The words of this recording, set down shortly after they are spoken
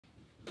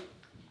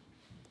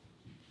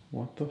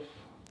What the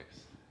fuck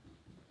is that?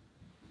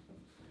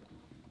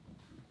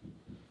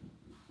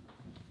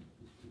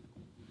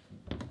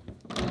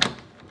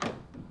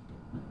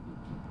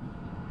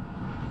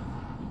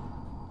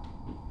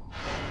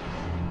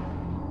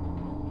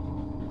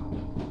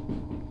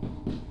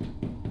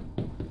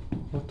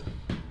 What the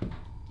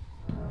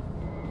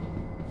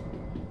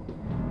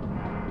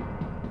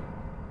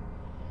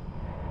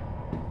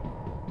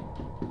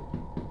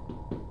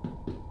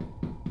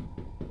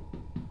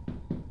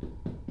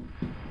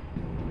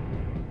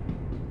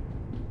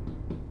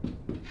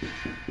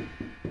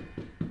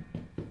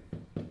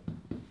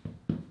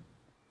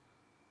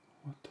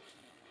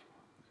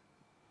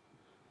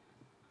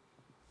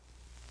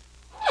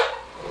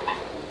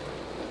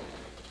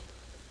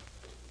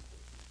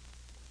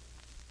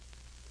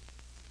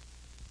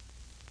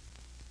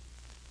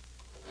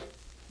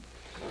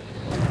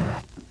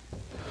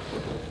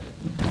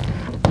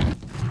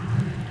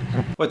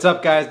What's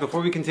up guys?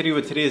 Before we continue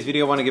with today's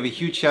video, I want to give a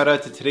huge shout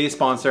out to today's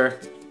sponsor,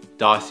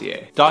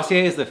 Dossier.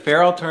 Dossier is the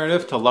fair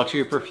alternative to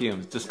luxury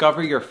perfumes.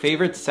 Discover your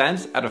favorite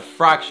scents at a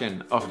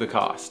fraction of the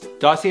cost.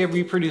 Dossier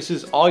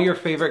reproduces all your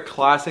favorite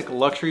classic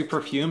luxury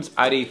perfumes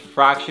at a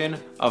fraction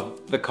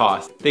of the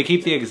cost. They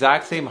keep the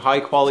exact same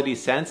high quality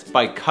scents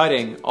by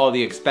cutting all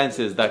the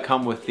expenses that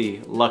come with the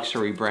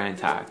luxury brand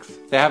tax.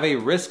 They have a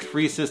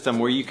risk-free system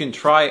where you can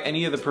try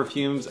any of the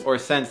perfumes or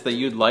scents that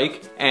you'd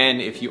like,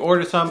 and if you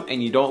order some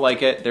and you don't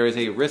like it, there is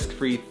a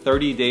risk-free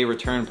 30-day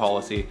return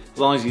policy as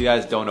long as you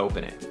guys don't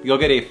open it. You'll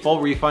get a full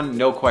refund,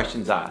 no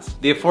questions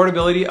asked. The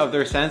affordability of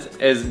their scents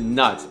is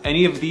nuts.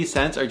 Any of these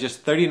scents are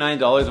just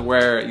 $39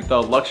 where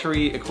the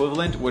luxury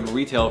equivalent would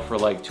retail for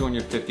like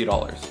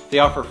 $250. They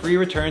offer free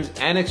returns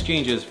and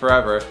exchanges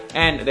forever,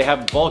 and they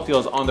have bulk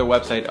deals on their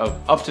website of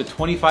up to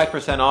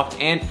 25% off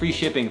and free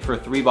shipping for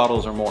 3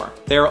 bottles or more.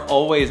 They're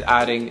always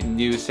adding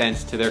new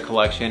scents to their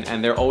collection,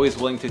 and they're always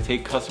willing to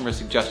take customer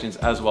suggestions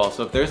as well.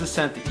 So if there's a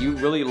scent that you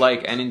really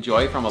like and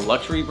enjoy from a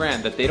luxury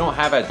brand that they don't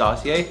have at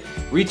Dossier,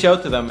 reach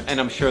out to them and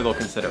I'm sure they'll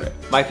consider it.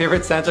 My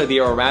favorite scents are the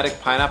aromatic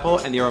pineapple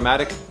and the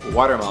aromatic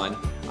watermelon.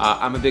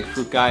 I'm a big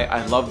fruit guy.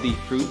 I love the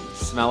fruit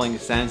smelling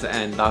scents,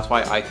 and that's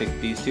why I picked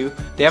these two.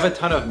 They have a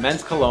ton of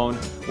men's cologne,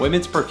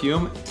 women's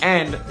perfume,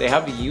 and they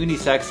have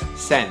unisex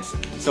scents.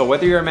 So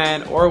whether you're a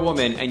man or a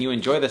woman and you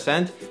enjoy the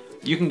scent,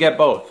 you can get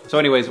both. So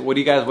anyways, what are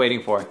you guys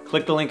waiting for?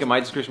 Click the link in my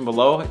description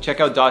below,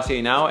 check out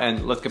Dossier now,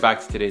 and let's get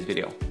back to today's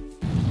video.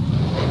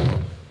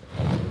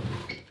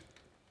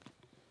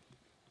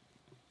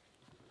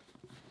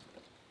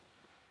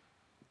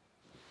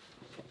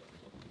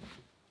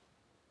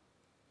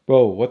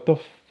 Bro, what the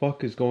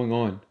fuck is going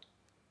on?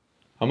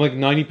 I'm like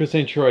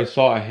 90% sure I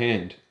saw a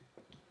hand.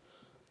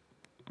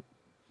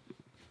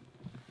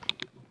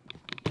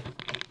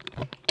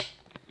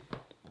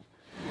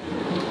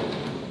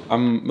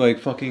 I'm like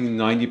fucking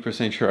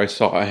 90% sure I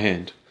saw a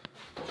hand.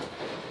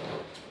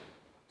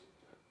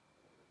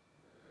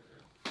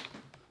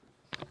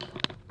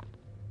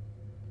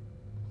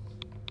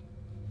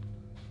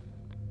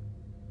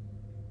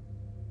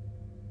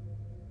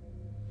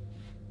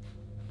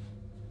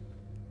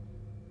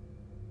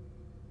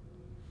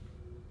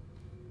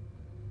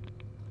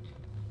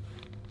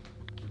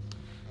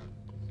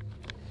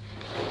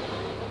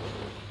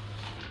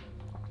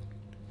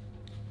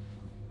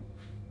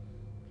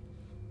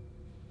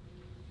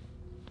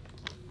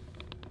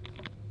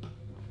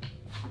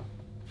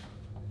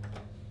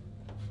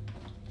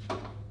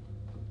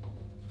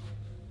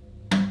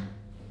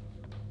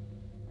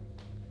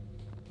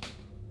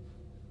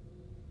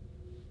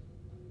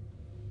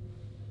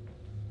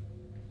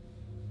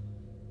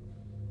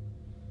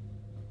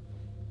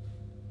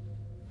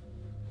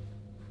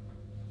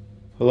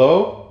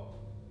 Hello?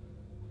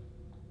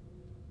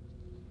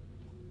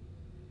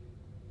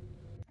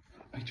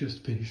 I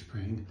just finished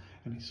praying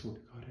and I swear to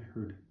God I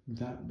heard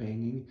that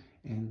banging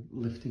and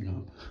lifting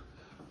up.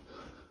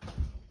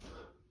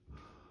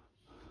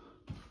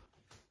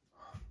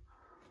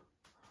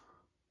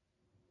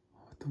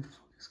 What the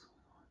fuck is going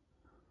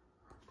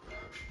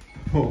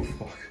on? Oh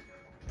fuck.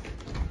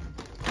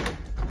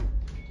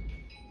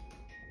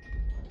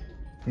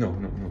 No.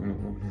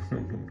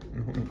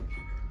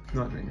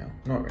 Not right now.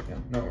 Not right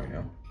now. Not right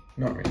now.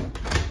 Not right now.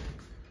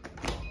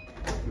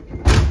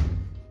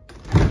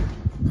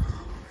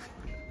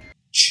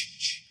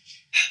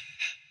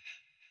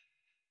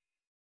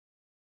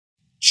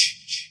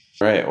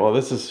 Right, well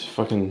this is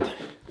fucking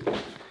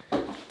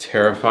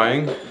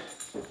terrifying.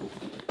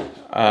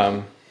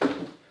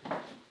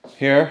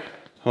 Here,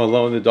 I'm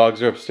alone, the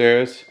dogs are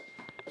upstairs.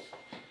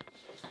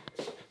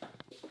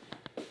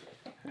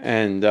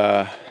 And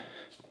the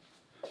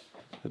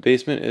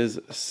basement is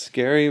a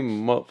scary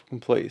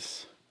motherfucking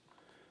place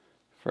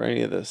for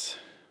any of this.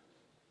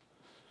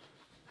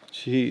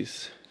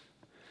 Jeez.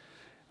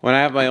 When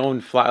I have my own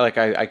flat, like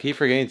I keep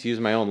forgetting to use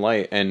my own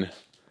light, and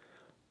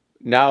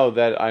now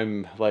that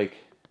I'm like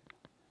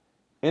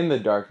in the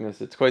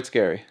darkness, it's quite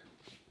scary.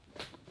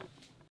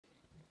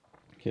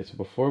 Okay, so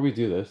before we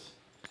do this,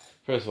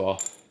 first of all,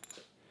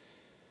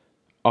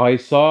 I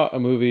saw a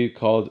movie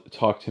called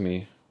Talk to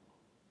Me,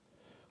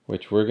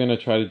 which we're gonna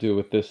try to do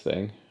with this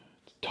thing.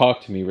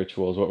 Talk to me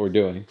ritual is what we're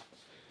doing.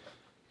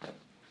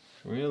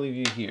 We're gonna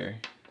leave you here.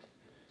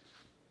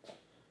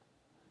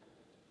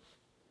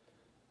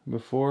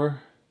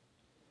 Before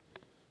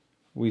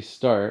we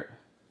start,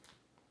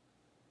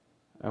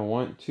 I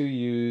want to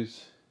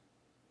use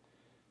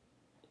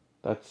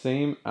that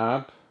same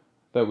app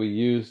that we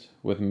used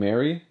with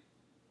Mary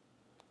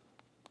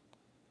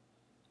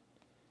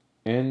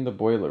in the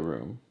boiler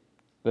room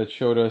that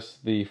showed us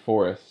the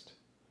forest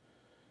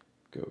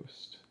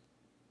ghost.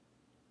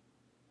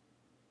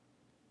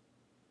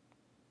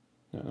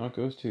 No, not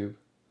Ghost Tube.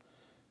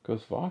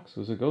 Ghost Vox?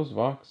 Was it Ghost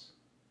Vox?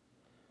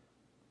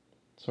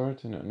 Sorry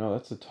to know. No,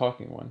 that's the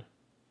talking one.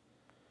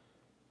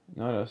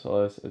 Not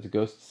SLS, it's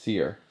Ghost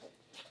Seer.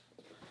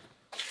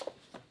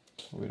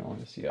 We don't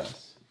want to see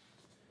us.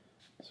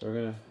 So we're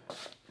gonna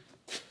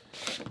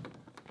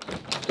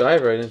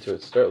dive right into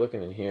it. Start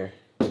looking in here.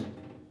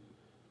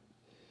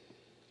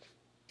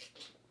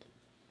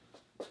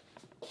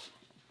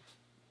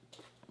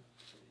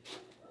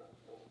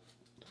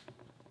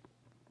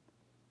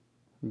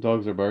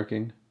 Dogs are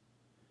barking.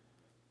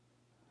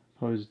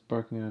 Probably just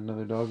barking at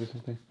another dog or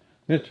something.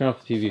 I'm gonna turn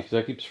off the TV because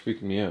that keeps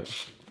freaking me out.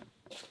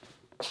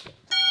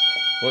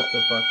 What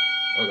the fuck?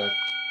 Oh god.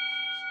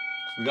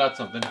 We got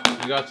something.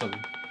 We got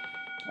something.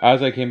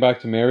 As I came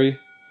back to Mary,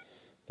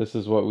 this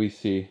is what we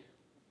see.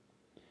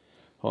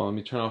 Hold on, let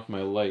me turn off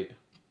my light.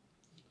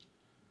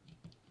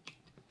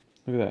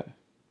 Look at that.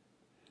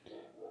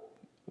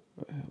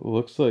 It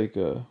looks like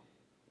a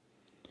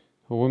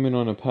woman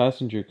on a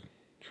passenger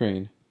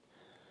train.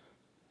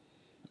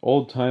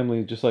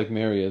 Old-timely, just like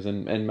Mary is.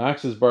 And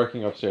Max is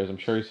barking upstairs. I'm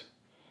sure he's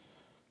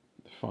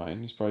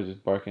fine. He's probably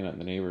just barking at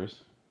the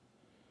neighbors.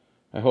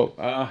 I hope.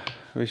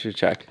 We should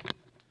check.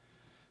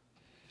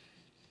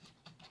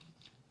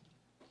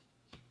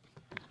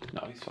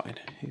 No, he's fine.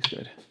 He's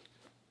good.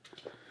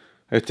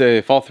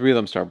 If all three of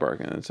them start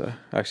barking, it's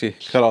actually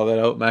cut all that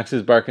out. Max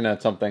is barking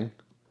at something.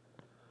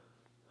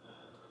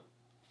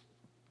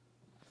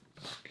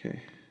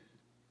 Okay.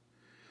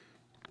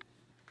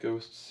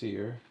 Ghost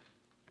Seer.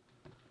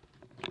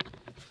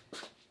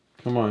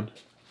 Come on.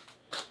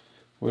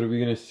 What are we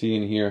gonna see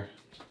in here?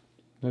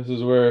 This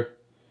is where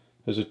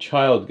there's a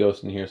child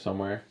ghost in here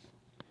somewhere.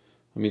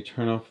 Let me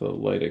turn off the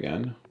light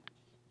again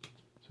so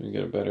we can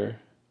get a better.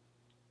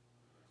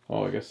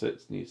 Oh, I guess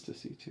it needs to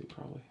see too,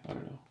 probably. I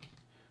don't know.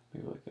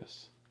 Maybe like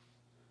this.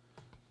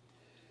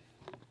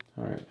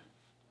 Alright.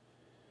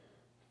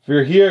 If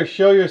you're here,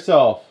 show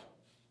yourself.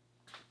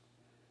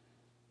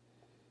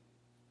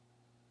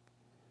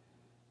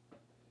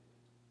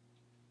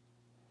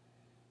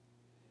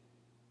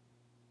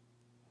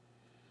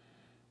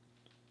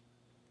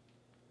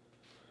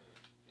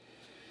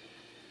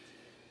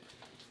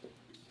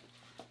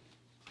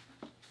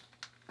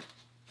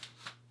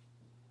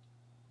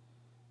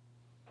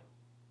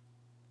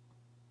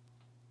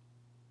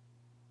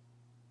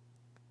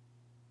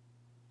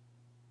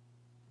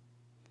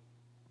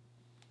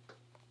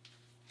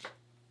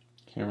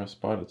 Camera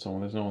spotted someone.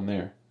 There's no one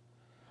there.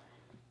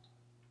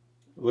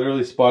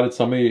 Literally spotted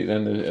somebody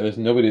and there's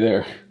nobody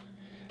there.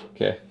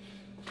 Okay.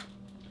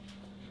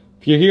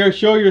 If you're here,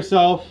 show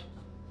yourself.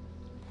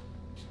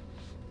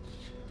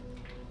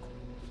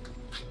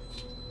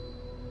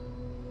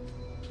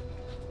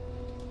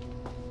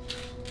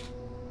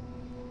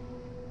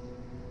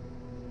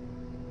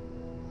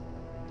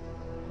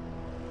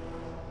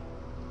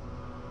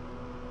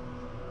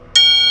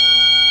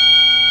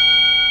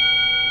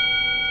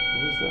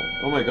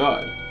 Oh my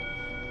god.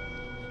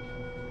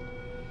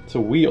 It's a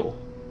wheel.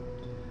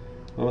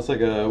 Almost like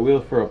a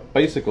wheel for a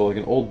bicycle, like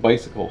an old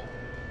bicycle.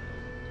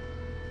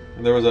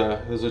 And there's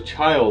a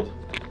child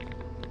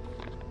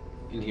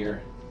in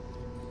here.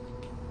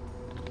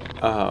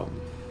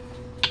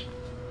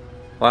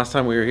 Last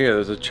time we were here, there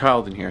was a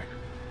child in here.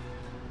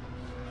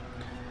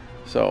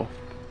 So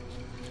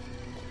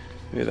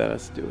maybe that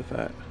has to do with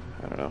that.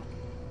 I don't know.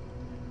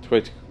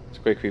 It's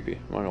quite creepy,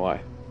 I'm not gonna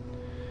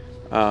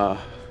lie.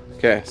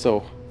 Okay,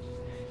 so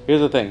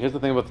here's the thing. Here's the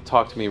thing about the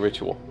talk to me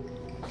ritual.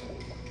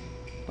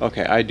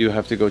 Okay, I do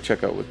have to go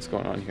check out what's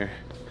going on here.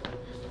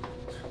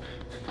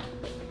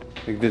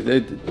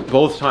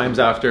 Both times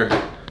after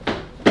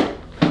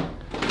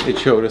it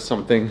showed us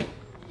something,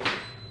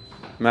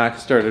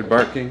 Max started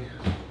barking.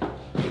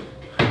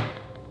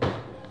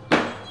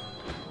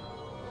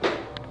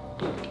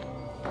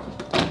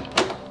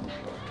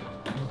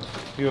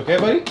 You okay,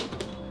 buddy?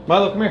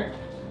 Milo, come here.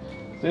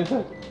 Stay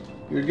inside.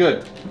 You're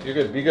good. You're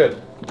good. Be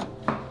good.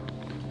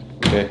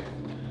 Okay.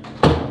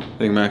 I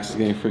think Max is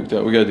getting freaked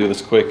out. We gotta do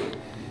this quick.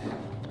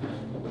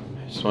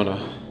 I just wanna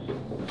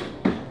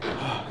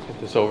get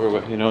this over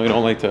with. You know, you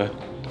don't like to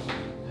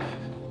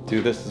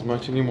do this as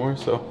much anymore,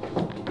 so.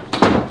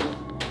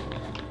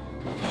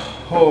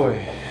 Holy.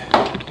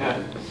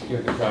 Yeah,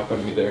 scared the crap out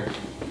of me there.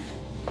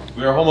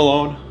 We are home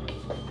alone.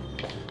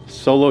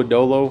 Solo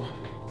dolo.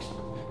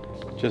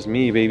 Just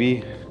me,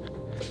 baby.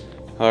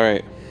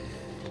 Alright.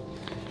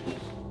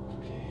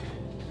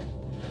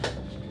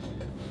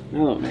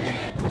 Hello, Mary.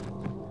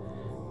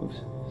 Oops.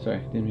 Sorry,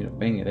 didn't mean to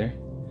bang you there.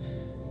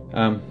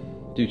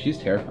 Dude, she's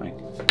terrifying.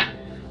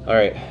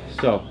 Alright,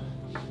 so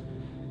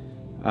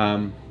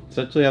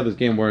essentially how this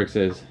game works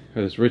is,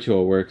 or this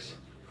ritual works,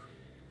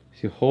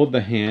 is you hold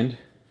the hand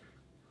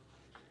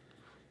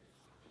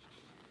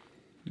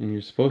and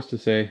you're supposed to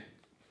say,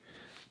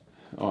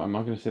 oh, I'm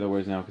not going to say the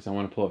words now because I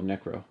want to pull up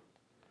Necro.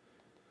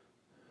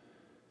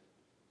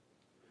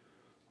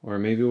 Or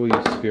maybe we'll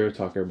use Spirit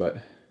Talker, but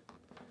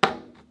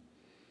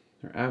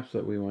they're apps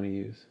that we want to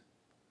use.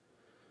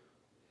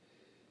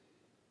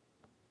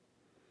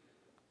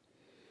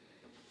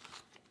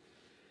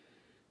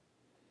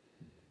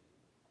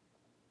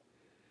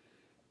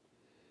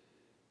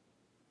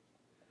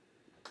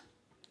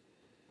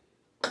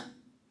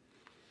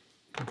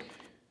 Okay.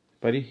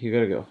 Buddy, you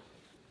gotta go.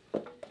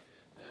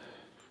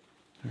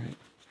 Alright.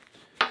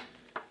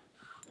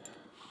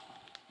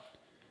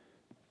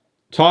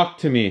 Talk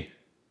to me.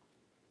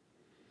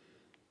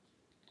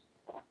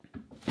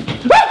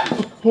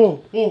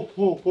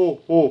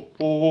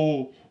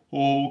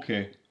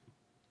 Okay.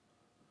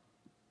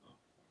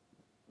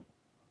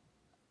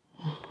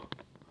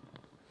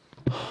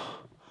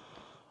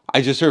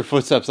 I just heard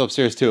footsteps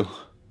upstairs too.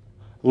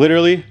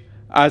 Literally,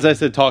 as I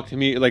said talk to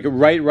me, like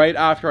right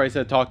after I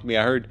said talk to me,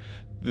 I heard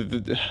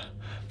the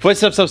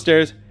footsteps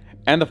upstairs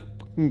and the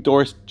fucking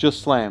doors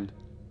just slammed.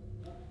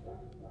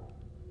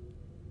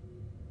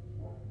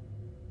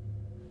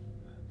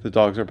 The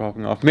dogs are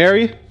popping off.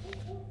 Mary?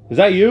 Is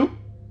that you?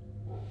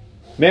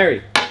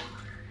 Mary,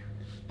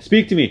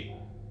 speak to me.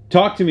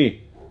 Talk to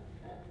me.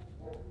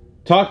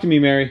 Talk to me,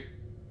 Mary.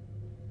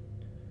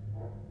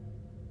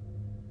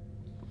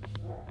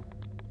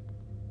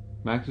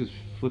 Max is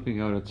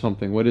flipping out at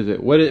something. What is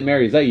it? What is it,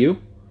 Mary? Is that you?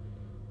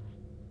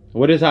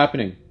 What is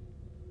happening?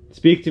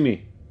 Speak to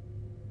me.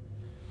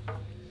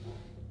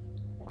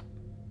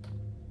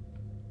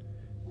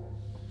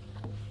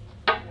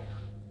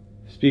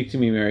 Speak to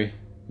me, Mary.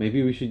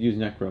 Maybe we should use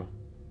Necro.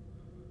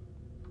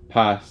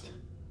 Past.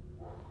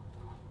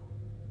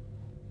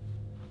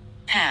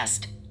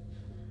 Past.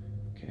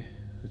 Okay,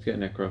 let's get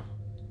Necro.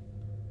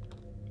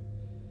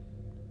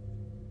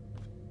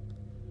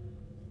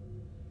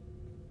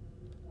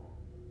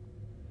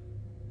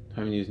 I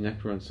haven't used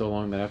Necro in so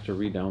long that I have to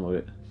re-download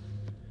it.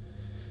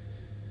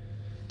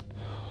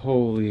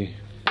 Holy.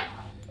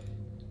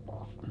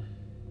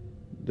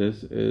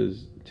 This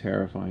is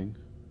terrifying.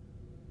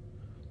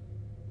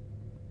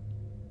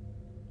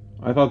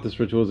 I thought this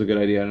ritual was a good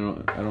idea.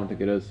 I don't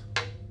think it is.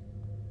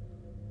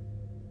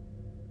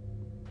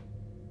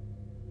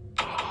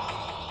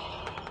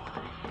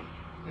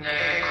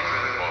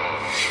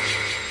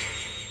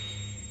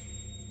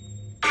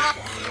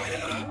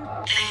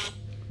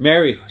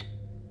 Mary,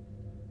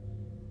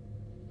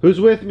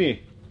 who's with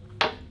me?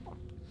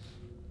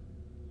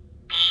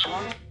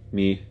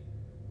 Me.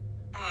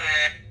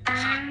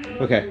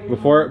 Okay,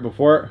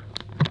 before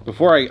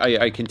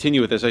I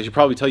continue with this, I should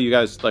probably tell you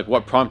guys like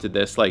what prompted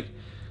this. Like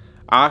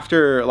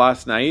after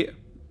last night,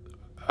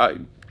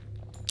 I'm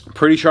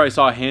pretty sure I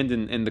saw a hand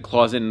in the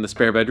closet in the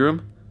spare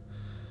bedroom.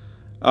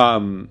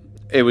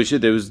 It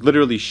was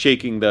literally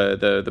shaking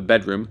the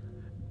bedroom,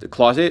 the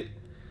closet.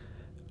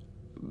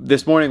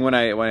 This morning when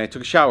I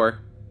took a shower,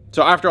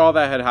 so after all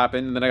that had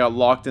happened, and then I got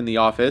locked in the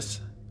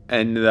office,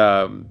 and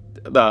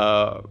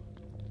the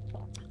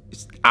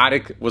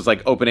attic was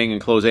like opening and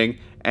closing,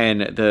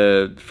 and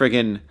the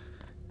friggin'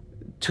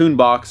 tune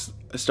box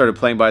started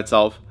playing by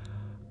itself.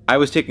 I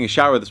was taking a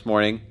shower this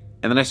morning,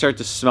 and then I started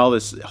to smell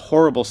this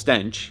horrible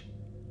stench,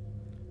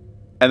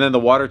 and then the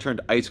water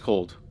turned ice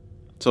cold.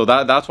 So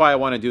that's why I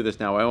want to do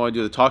this now. I want to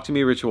do the talk to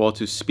me ritual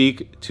to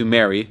speak to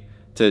Mary,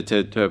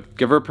 to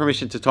give her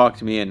permission to talk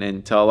to me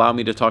and to allow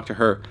me to talk to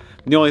her.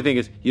 The only thing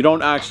is, you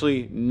don't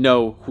actually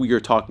know who you're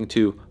talking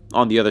to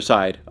on the other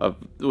side of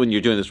when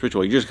you're doing this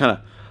ritual. You're just kind of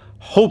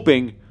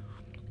hoping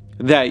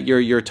that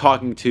you're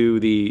talking to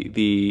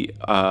the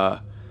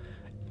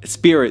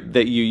spirit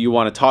that you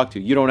want to talk to.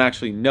 You don't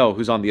actually know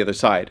who's on the other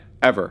side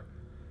ever.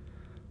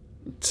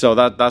 So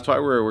that's why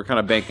we're kind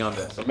of banking on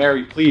this. So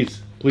Mary,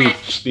 please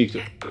speak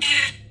to.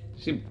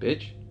 See,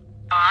 bitch.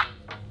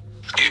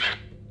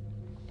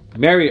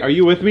 Mary, are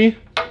you with me?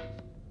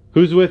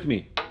 Who's with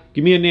me?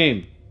 Give me a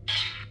name.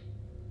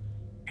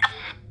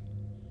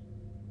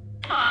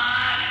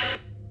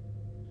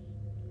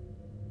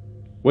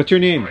 What's your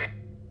name?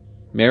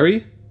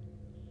 Mary?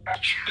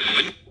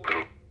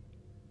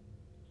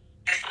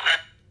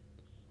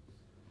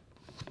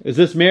 Is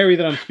this Mary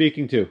that I'm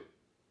speaking to?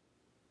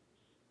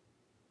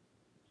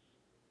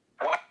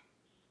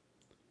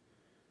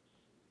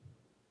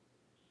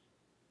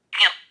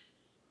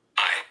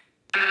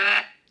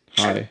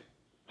 Hi.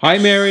 Hi,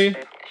 Mary.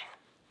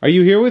 Are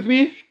you here with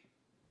me?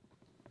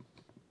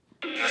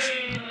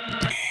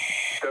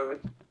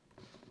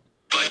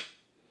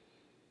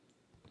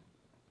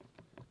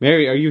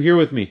 Mary, are you here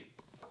with me?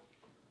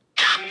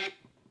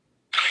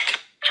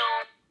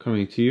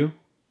 Coming to you.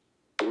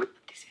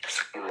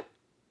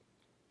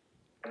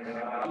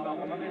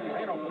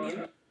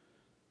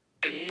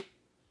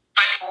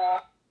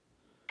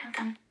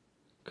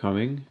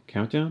 Coming.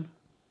 Countdown.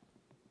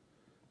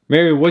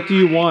 Mary, what do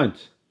you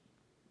want?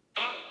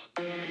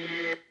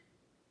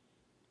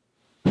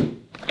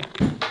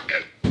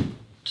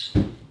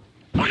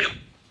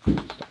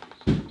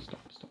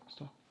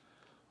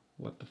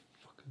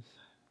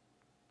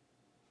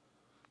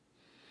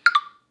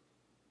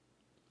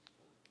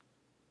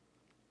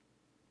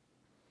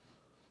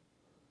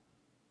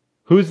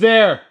 Who's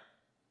there?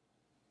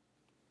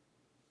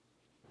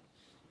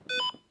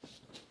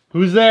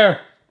 Who's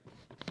there?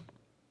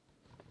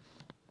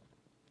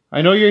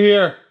 I know you're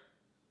here.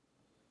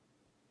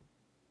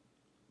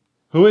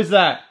 Who is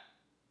that?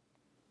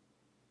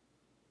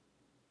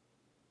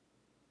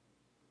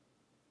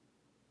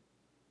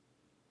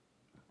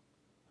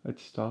 It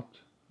stopped.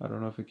 I don't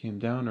know if it came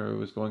down or it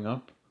was going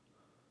up.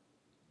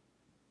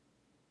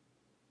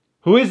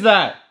 Who is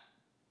that?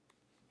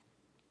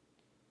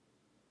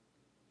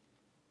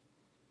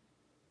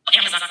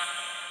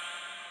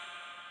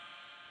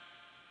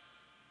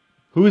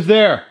 Who's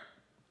there?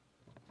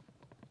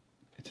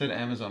 It said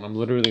Amazon. I'm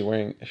literally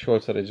wearing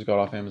shorts that I just got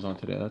off Amazon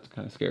today. That's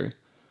kind of scary.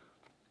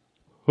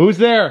 Who's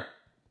there?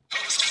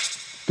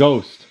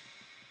 Ghost.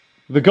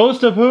 The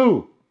ghost of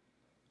who?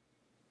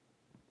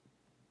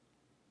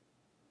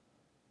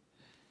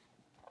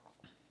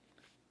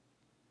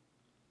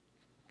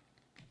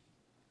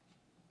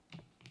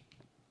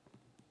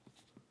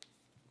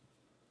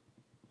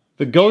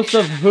 The ghost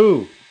of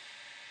who?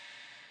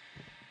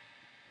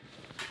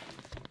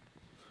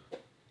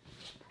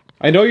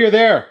 I know you're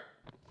there.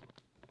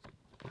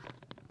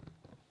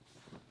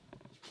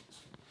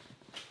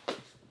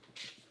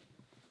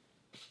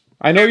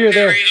 I know you're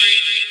there.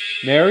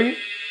 Mary?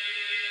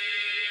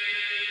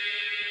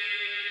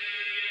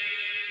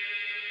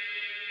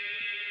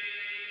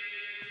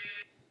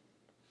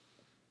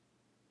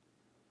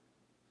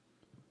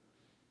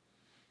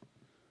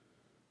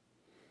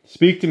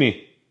 Speak to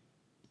me.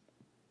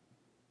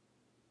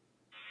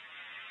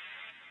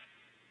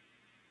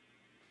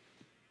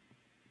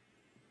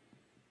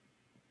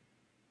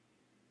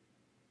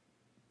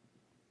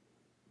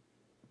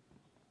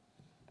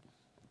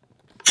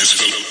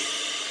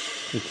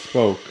 It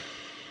spoke.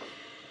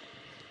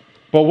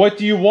 But what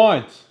do you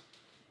want?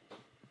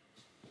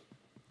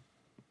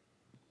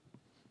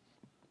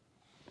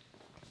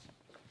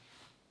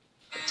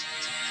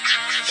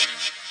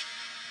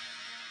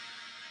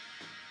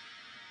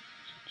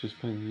 Just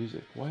playing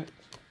music. What?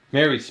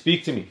 Mary,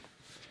 speak to me.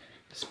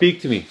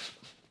 Speak to me.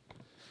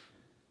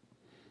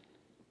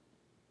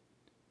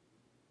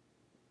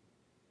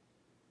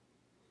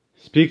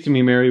 Speak to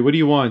me, Mary. What do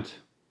you want?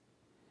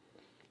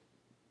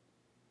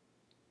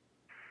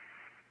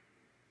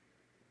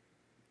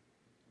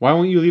 Why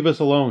won't you leave us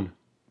alone?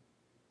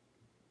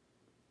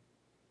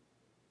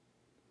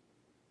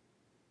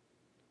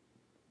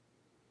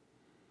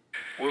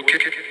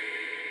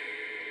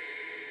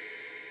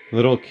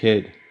 Little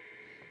kid.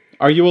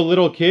 Are you a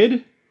little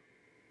kid?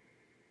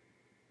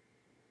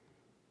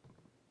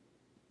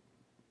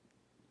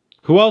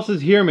 Who else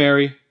is here,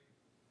 Mary?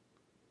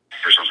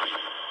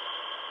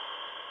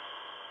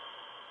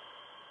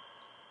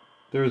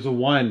 There's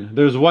one.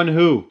 There's one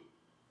who?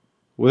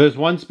 Well, there's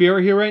one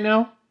spirit here right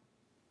now?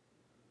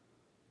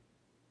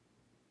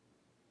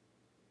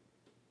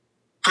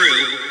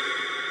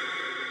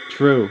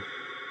 True.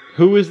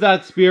 Who is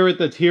that spirit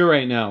that's here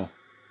right now?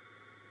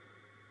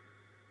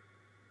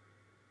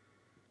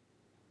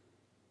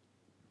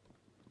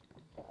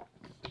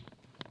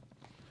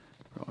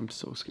 Bro, I'm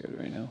so scared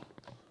right now.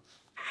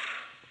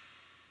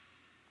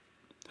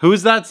 Who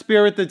is that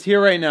spirit that's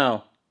here right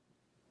now?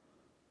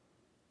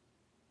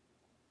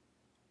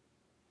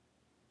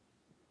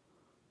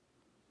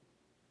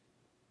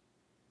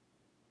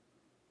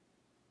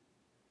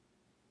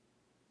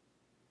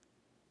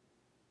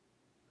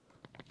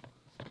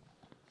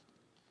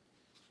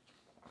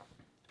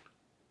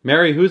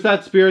 Mary, who's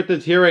that spirit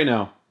that's here right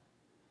now?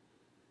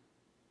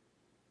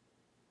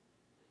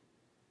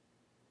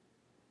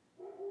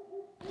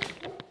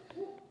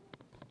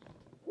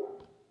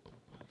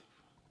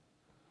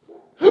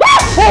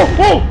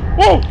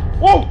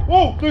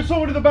 Oh! There's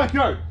someone in the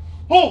backyard!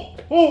 Oh!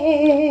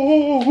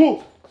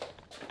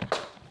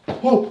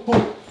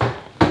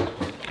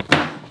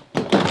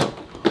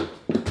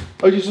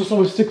 I just saw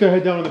someone stick their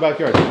head down in the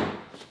backyard.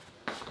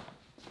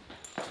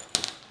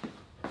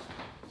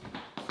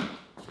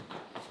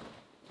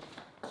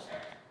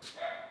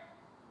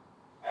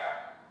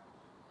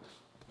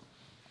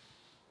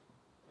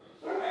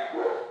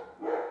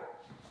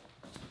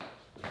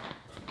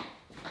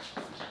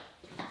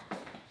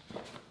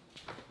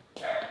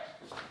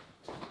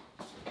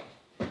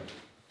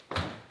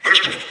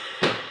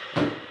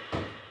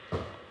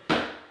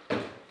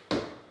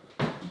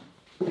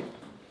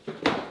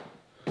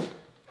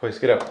 Please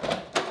get up.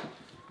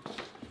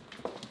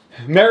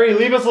 Mary,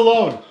 leave us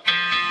alone.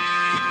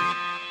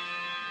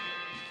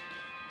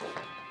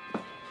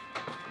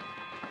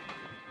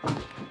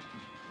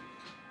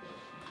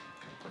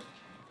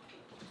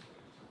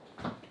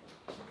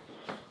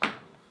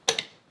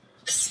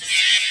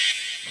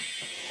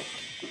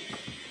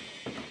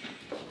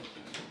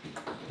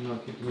 I'm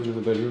not kicking him in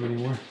the bedroom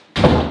anymore.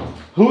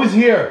 Who is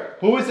here?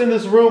 Who was in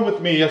this room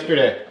with me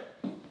yesterday?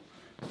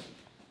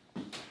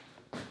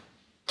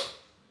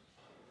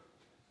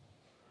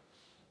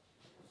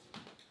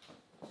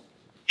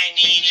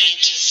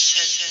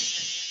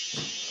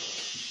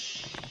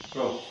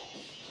 Bro,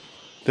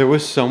 there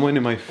was someone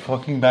in my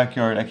fucking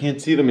backyard. I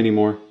can't see them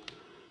anymore.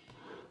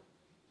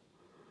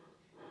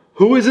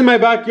 Who is in my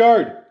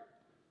backyard?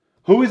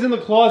 Who is in the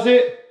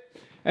closet?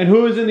 And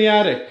who is in the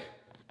attic?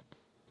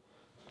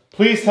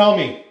 Please tell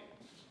me.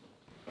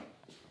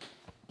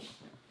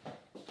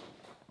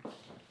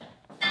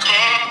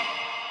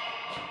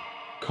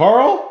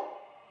 Carl?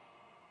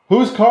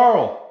 Who's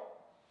Carl?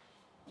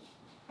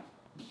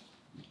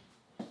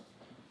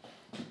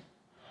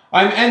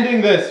 I'm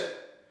ending this.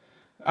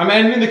 I'm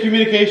ending the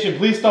communication.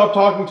 Please stop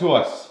talking to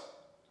us.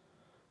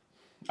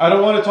 I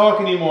don't want to talk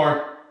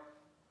anymore.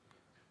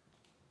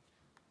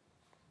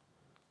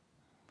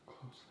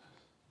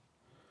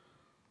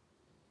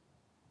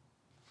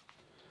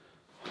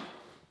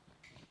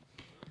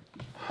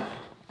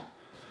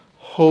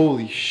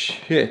 Holy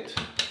shit.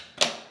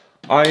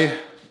 I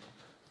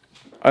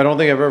don't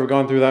think I've ever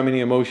gone through that many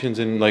emotions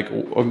in like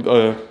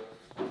a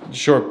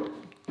short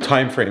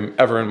time frame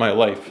ever in my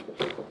life.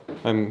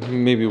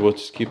 Maybe we'll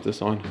just keep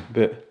this on a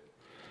bit.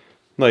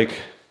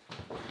 Like,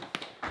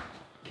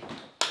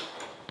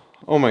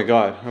 oh my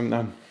God,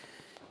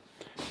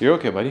 you're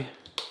okay, buddy.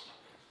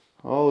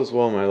 All is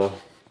well, my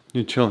love.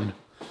 You're chilling.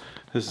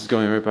 This is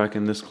going right back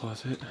in this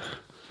closet.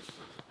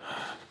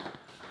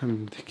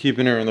 I'm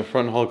keeping her in the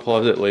front hall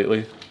closet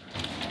lately.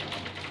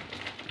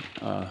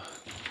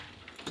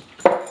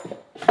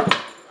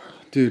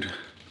 Dude,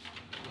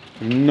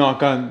 I've not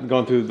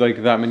gone through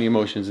like that many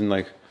emotions in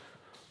like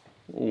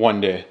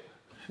one day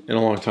in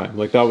a long time.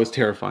 Like, that was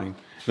terrifying.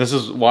 This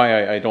is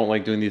why I don't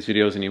like doing these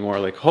videos anymore.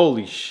 Like,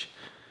 holy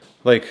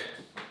like,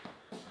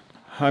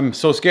 I'm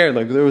so scared.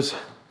 Like, there was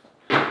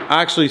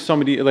actually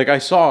somebody, like I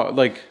saw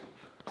like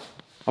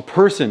a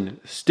person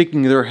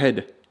sticking their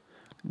head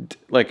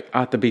like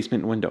at the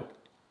basement window.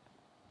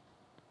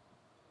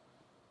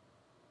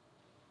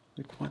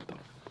 Like, what the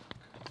fuck?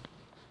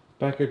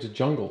 Backyard's a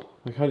jungle.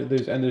 Like, how did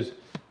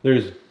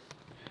there's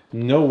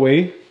no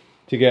way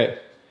to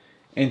get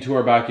into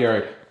our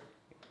backyard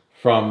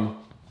from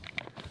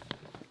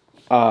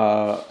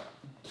like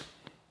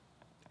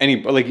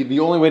the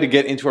only way to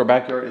get into our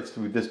backyard is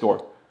through this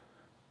door.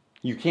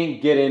 You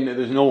can't get in.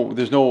 There's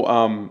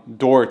no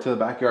door to the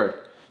backyard.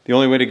 The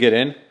only way to get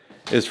in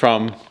is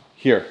from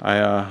here.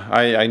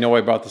 I know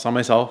I brought this on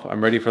myself.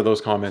 I'm ready for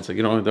those comments. Like,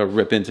 you don't have to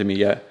rip into me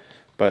yet,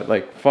 but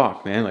like,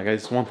 fuck, man. Like, I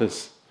just want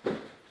this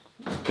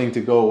thing to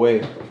go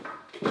away.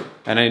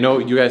 And I know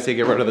you guys say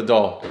get rid of the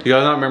doll. You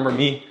guys not remember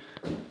me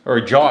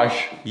or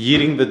Josh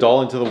yeeting the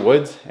doll into the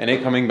woods and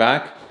it coming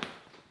back?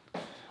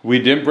 We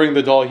didn't bring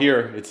the doll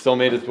here. It still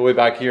made its way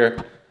back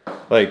here.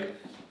 Like,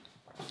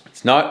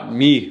 it's not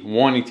me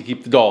wanting to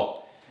keep the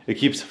doll. It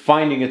keeps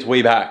finding its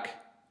way back.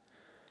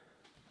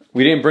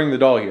 We didn't bring the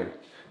doll here.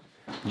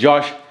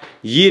 Josh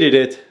yeeted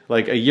it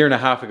like a year and a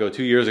half ago,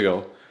 2 years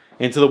ago,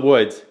 into the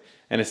woods,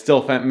 and it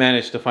still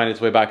managed to find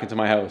its way back into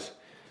my house.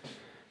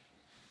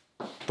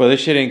 But this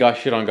shit ain't got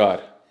shit on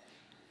God.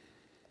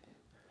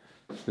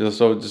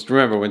 So just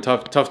remember, when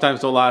tough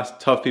times don't last,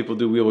 tough people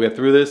do. We will get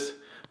through this.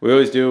 We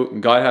always do.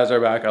 God has our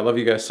back. I love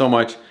you guys so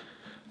much.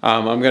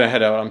 I'm gonna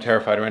head out. I'm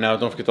terrified right now.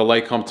 Don't forget to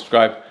like, comment,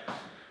 subscribe.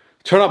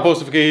 Turn on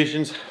post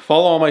notifications.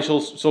 Follow all my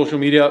social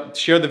media.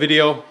 Share the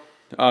video.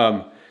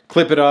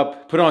 Clip it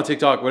up. Put it on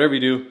TikTok. Whatever you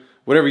do.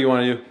 Whatever you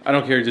want to do. I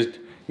don't care. Just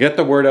get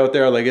the word out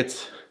there. Like,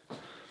 this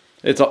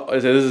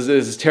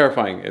is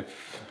terrifying.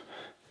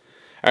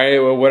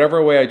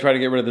 Whatever way I try to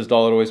get rid of this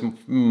doll, it always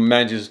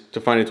manages to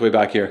find its way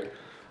back here.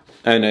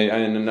 And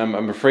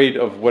I'm afraid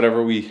of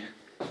whatever we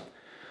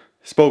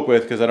spoke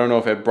with, because I don't know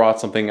if it brought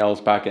something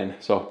else back in.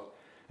 So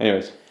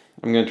anyways,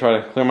 I'm going to try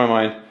to clear my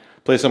mind,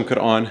 play some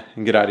Quran,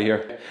 and get out of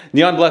here.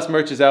 Neon Blessed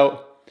merch is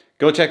out.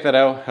 Go check that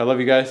out. I love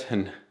you guys,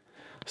 and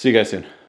see you guys soon.